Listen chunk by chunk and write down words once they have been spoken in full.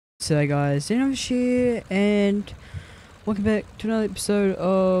So hey guys, Xenovis here, and welcome back to another episode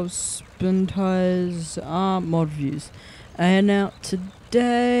of Spintires mod reviews. And now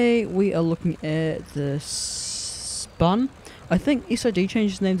today we are looking at the Spun. I think SID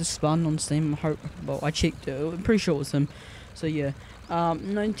changed his name to Spun on Steam. Well, I checked it. I'm pretty sure it was him. So yeah,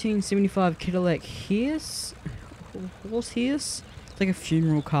 1975 Cadillac Hearse. Horse Hearse. It's like a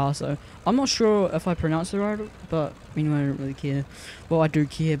funeral car. So I'm not sure if I pronounced it right, but anyway, I don't really care. Well, I do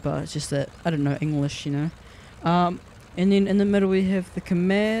care, but it's just that I don't know English, you know. And then in the middle we have the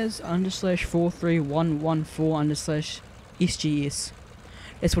Kamaz /43114/SGS.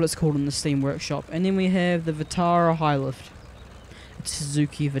 That's what it's called in the Steam Workshop. And then we have the Vitara High Lift. It's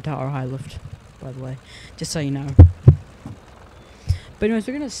Suzuki Vitara High Lift, by the way, just so you know. But anyways,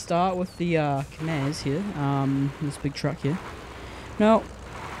 we're gonna start with the Kamaz here. This big truck here. Now,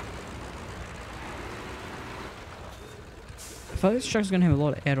 I thought this truck's gonna have a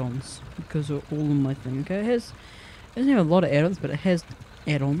lot of add-ons because of all of my thing. Okay, it doesn't have a lot of add-ons, but it has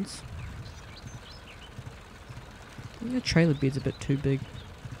add-ons. I think the trailer bed's a bit too big.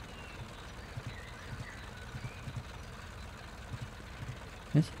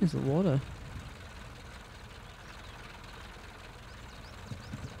 I think there's a lot of.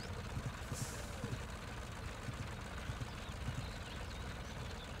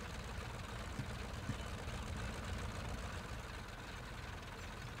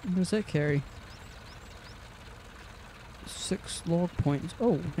 What does that carry? 6 log points.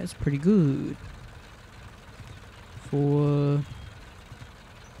 Oh, that's pretty good. For...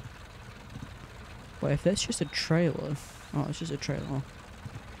 Wait, if that's just a trailer... Oh, it's just a trailer.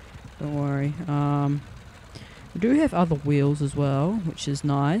 Don't worry. We do have other wheels as well, which is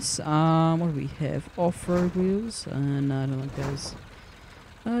nice. What do we have? Off-road wheels? No, I don't like those.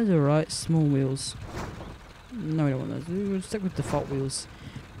 Those are right, small wheels. No, we don't want those. We'll stick with default wheels.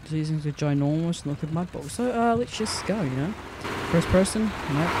 These things are ginormous and look at mud balls. So let's just go, you know. First person,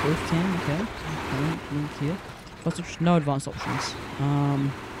 no, both can, okay. Link here. No advanced options.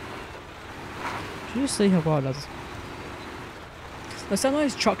 Should we just see how well it does? Now some of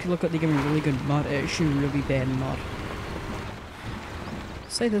those trucks look like they're giving really good mud, actually really bad mud.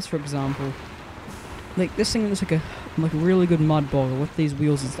 Say this for example. Like this thing looks like a really good mud bogger with these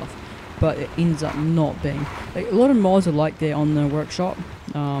wheels and stuff. But it ends up not being. Like, a lot of mods are like that on the workshop.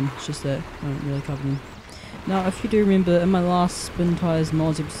 It's just that I don't really cover them. Now, if you do remember, in my last Spintires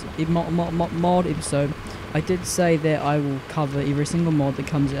mod episode, I did say that I will cover every single mod that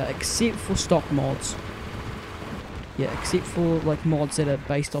comes out, except for stock mods. Yeah, except for like mods that are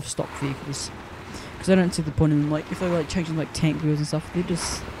based off stock vehicles. Because I don't see the point in them. Like, if they're like changing like tank wheels and stuff, they're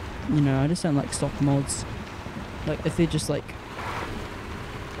just, you know, I just don't like stock mods. Like, if they're just like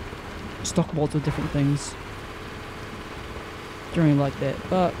stock mods with different things, don't really like that.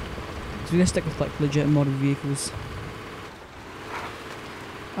 But so we're gonna stick with like legit modded vehicles.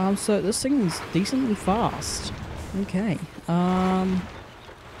 So this thing is decently fast. Okay. Kind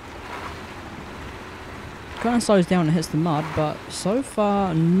of slows down and hits the mud, but so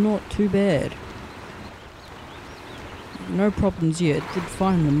far not too bad. No problems yet. Did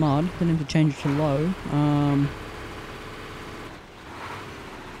fine in the mud. Didn't have to change it to low.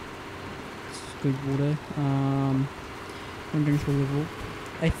 Good water. Rendering level.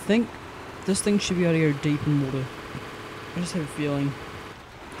 I think this thing should be able to go deep in water. I just have a feeling.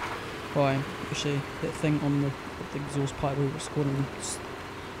 Why? Actually, that thing on the exhaust pipe, whatever it's called,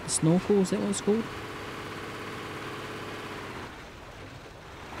 the snorkel, is that what it's called?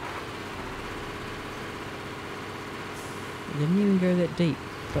 It didn't even go that deep,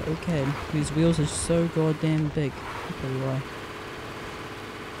 but okay. These wheels are so goddamn big. I'll tell you why.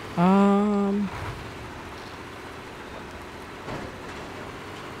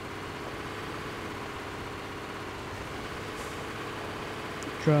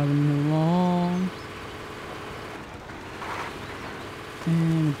 Driving along.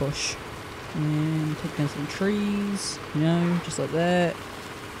 And a bush. And take down some trees, you know, just like that.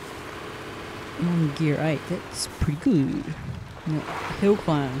 And on gear 8, that's pretty good. Hill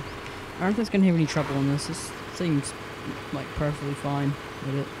climb. I don't think it's going to have any trouble on this. This seems like perfectly fine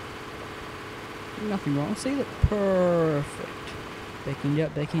with it. Nothing wrong. See that? Perfect. Backing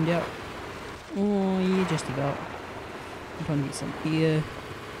out. Oh yeah, just about. I'm trying to get some air.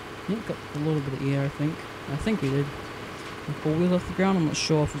 Yep, got a little bit of air, I think. I think we did. Like all wheels off the ground. I'm not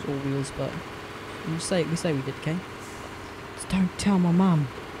sure if it was all wheels, but we say we did, okay? Just don't tell my mum.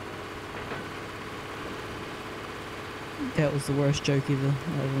 That was the worst joke ever.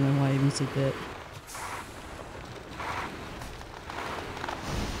 I don't know why I even said that.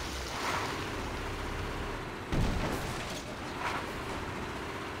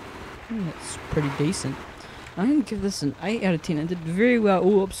 think that's pretty decent. I'm going to give this an 8 out of 10. It did very well,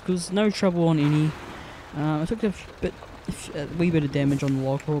 all obstacles, no trouble on any. I took a wee bit of damage on the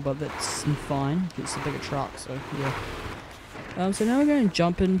log roll, but that's fine. It's a bigger truck, so yeah. So now we're going to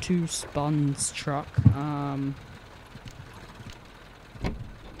jump into Spun's truck.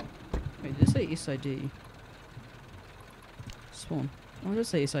 Wait, did it say SID? Spawn. Oh, it does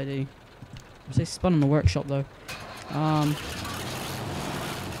say SID. It says Spun in the workshop though.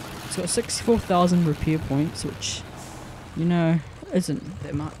 It's got 64,000 repair points, which, you know, isn't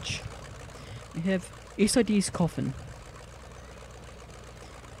that much. We have SID's coffin.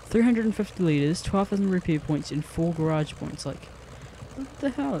 350 litres, 12,000 repair points, and 4 garage points. Like, what the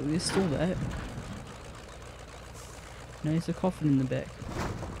hell? There's still that. No, there's a coffin in the back.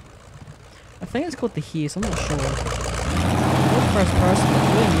 I think it's called the Hearse, I'm not sure. First person,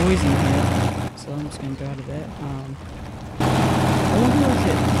 it's really noisy in here, so I'm just going to go out of that. I wonder if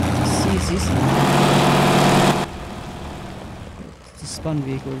it CSS in it's a Spun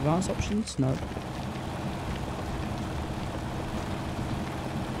vehicle. Advanced options? No.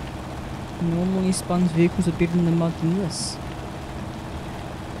 Normally Spun's vehicles are better in the mud than this.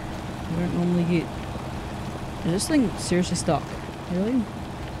 You don't normally get... Is this thing seriously stuck? Really?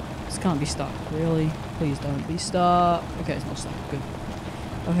 This can't be stuck. Really? Please don't be stuck. Okay, it's not stuck. Good.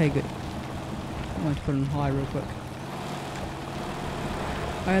 Okay, good. I'm going to put it on high real quick.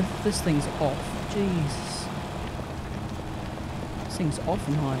 This thing's off. Jesus. This thing's off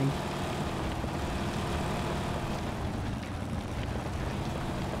and high.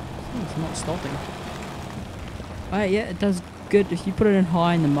 It's not stopping. Alright, yeah, it does good. If you put it in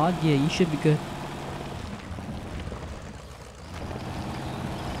high in the mud, yeah, you should be good.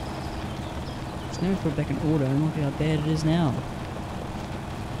 Just never put it back in order and look at how bad it is now.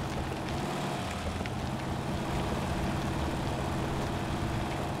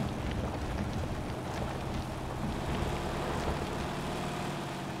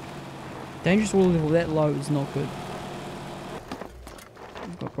 Dangerous water level that low is not good.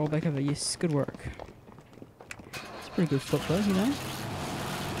 Got roll back over. Yes, good work. It's a pretty good flip though, you know.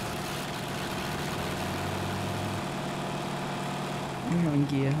 You're not in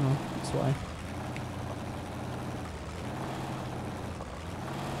gear, oh, that's why.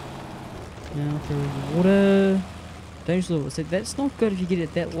 Now through water. Dangerous level. So that's not good if you get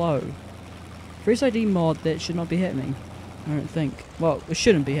it that low. For SID mod, that should not be happening. I don't think. Well, it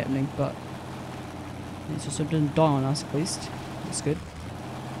shouldn't be happening, but it's just it didn't die on us at least. That's good.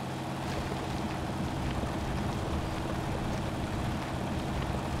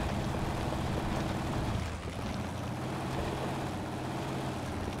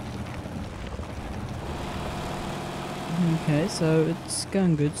 Okay, so it's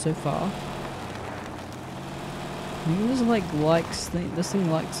going good so far. This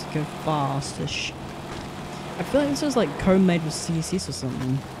thing likes to go fast-ish. I feel like this is like code-made with CSS or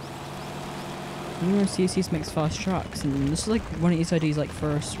something. You know, CSS makes fast trucks, and this is like one of SID's like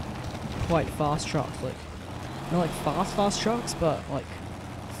first quite fast trucks. Like, not like fast trucks, but like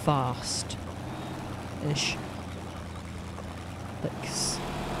fast-ish. Like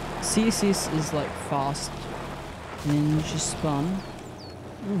CSS is like fast, and then you just Spun.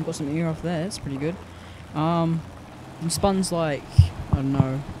 Got some air off there. That's pretty good. And Spun's like, I don't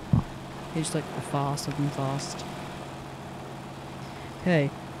know. He's like the fast of them fast.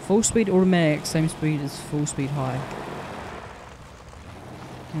 Okay, full speed automatic, same speed as full speed high.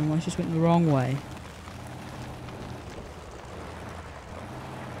 And one just went the wrong way.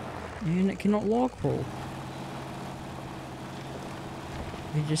 And it cannot log roll.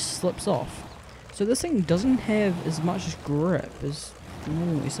 It just slips off. So this thing doesn't have as much grip as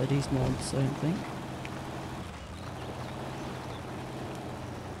normal SID's mods, I don't think.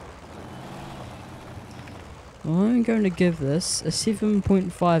 I'm going to give this a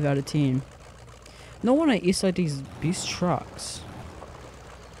 7.5 out of 10. Not one of SID's best trucks.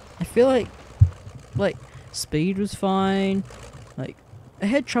 I feel like speed was fine. Like, I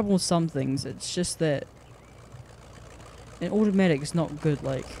had trouble with some things. It's just that an automatic is not good.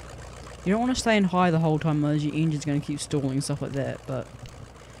 Like, you don't want to stay in high the whole time, otherwise your engine's going to keep stalling and stuff like that. But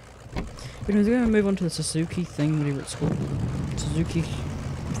we're going to move on to the Suzuki thing, whatever it's called. Suzuki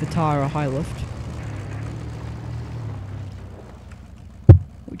Vitara high lift,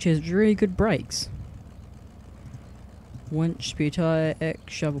 which has really good brakes. Winch, spare tire,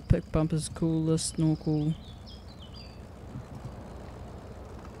 axe, shovel, pick, bumpers, cooler, snorkel.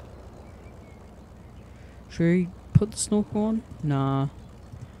 Should we put the snorkel on? Nah.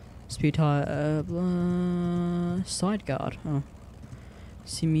 Spare tire, side guard. Oh.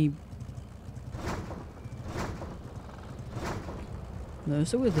 No,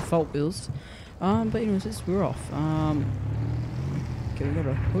 so with the default builds. But anyways, we're off. Okay, we got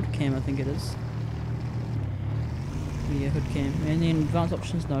a hood cam, I think it is. Yeah, hood cam. And then advanced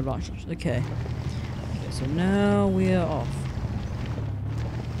options, no advanced options. Okay. Okay, so now we're off.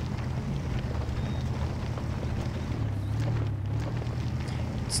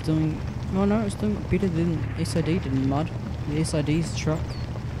 It's doing... Oh no, it's doing better than SID did in mud. The SID's truck.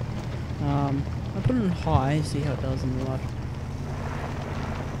 I put it in high, see how it does in the mud.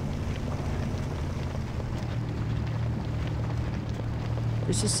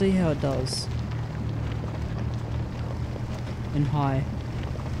 Let's just see how it does. In high.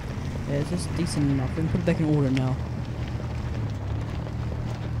 Yeah, it's just decent enough. We can put it back in order now.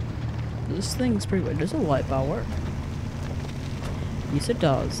 This thing's pretty good. Does a light bar work? Yes, it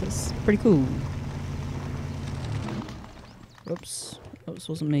does. That's pretty cool. Oops. Oops,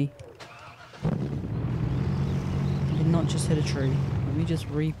 wasn't me. I did not just hit a tree. Let me just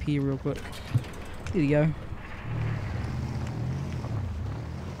repair real quick. Here we go.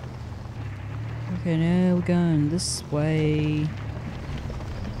 Okay, now we're going this way.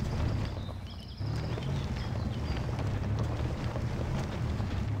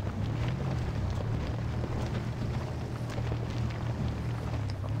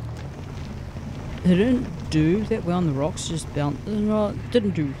 It didn't do that well on the rocks, just bounced. No, it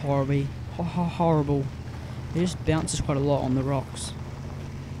didn't do horribly. Horrible. It just bounces quite a lot on the rocks.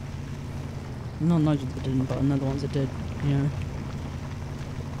 Not those that didn't, but another ones that did, you know.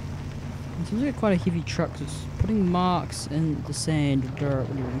 It seems like quite a heavy truck, so it's putting marks in the sand, or dirt,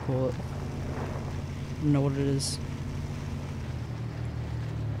 whatever you want to call it. I don't know what it is.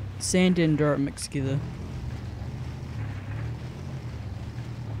 Sand and dirt mixed together.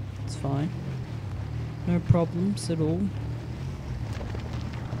 It's fine. No problems at all.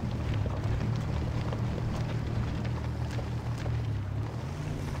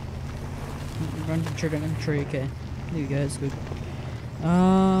 Run to the tree, okay. There you go, it's good. Where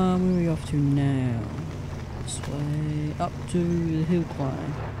are we off to now? This way, up to the hill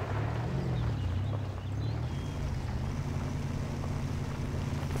climb.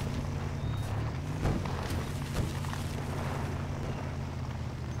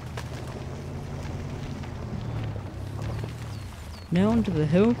 Now onto the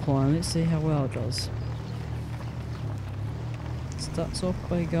hill climb, let's see how well it does. It starts off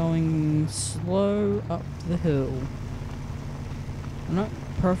by going slow up the hill. No,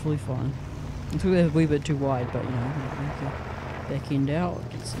 perfectly fine. It's a wee bit too wide, but you know, back end out,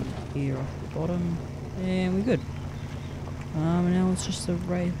 get some air off the bottom, and we're good. And now it's just a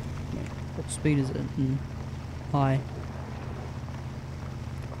rate. What speed is it? High.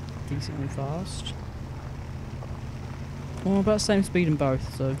 Decently fast. Well, about the same speed in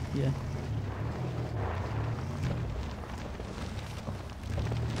both, so yeah.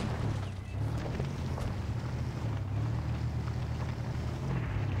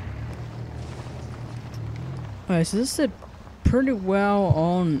 Okay, so this did pretty well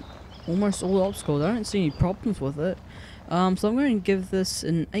on almost all the obstacles. I don't see any problems with it. So I'm going to give this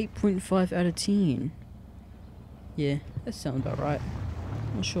an 8.5 out of 10. Yeah, that sounds about right.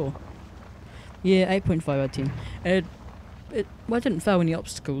 Not sure. Yeah, 8.5 out of 10. Well, I didn't fail any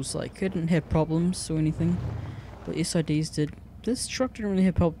obstacles, like, I didn't have problems or anything. But SIDs did. This truck didn't really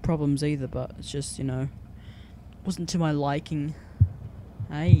have problems either, but it's just, you know, wasn't to my liking.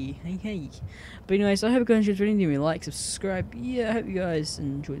 Hey. But anyways, I hope you guys enjoyed reading. Give me a like, subscribe. Yeah, I hope you guys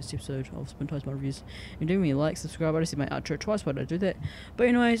enjoyed this episode of Spintires My Reviews. And do me a like, subscribe. I just did my outro twice, why did I do that? But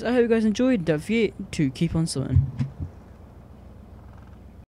anyways, I hope you guys enjoyed. Don't forget to keep on swimming.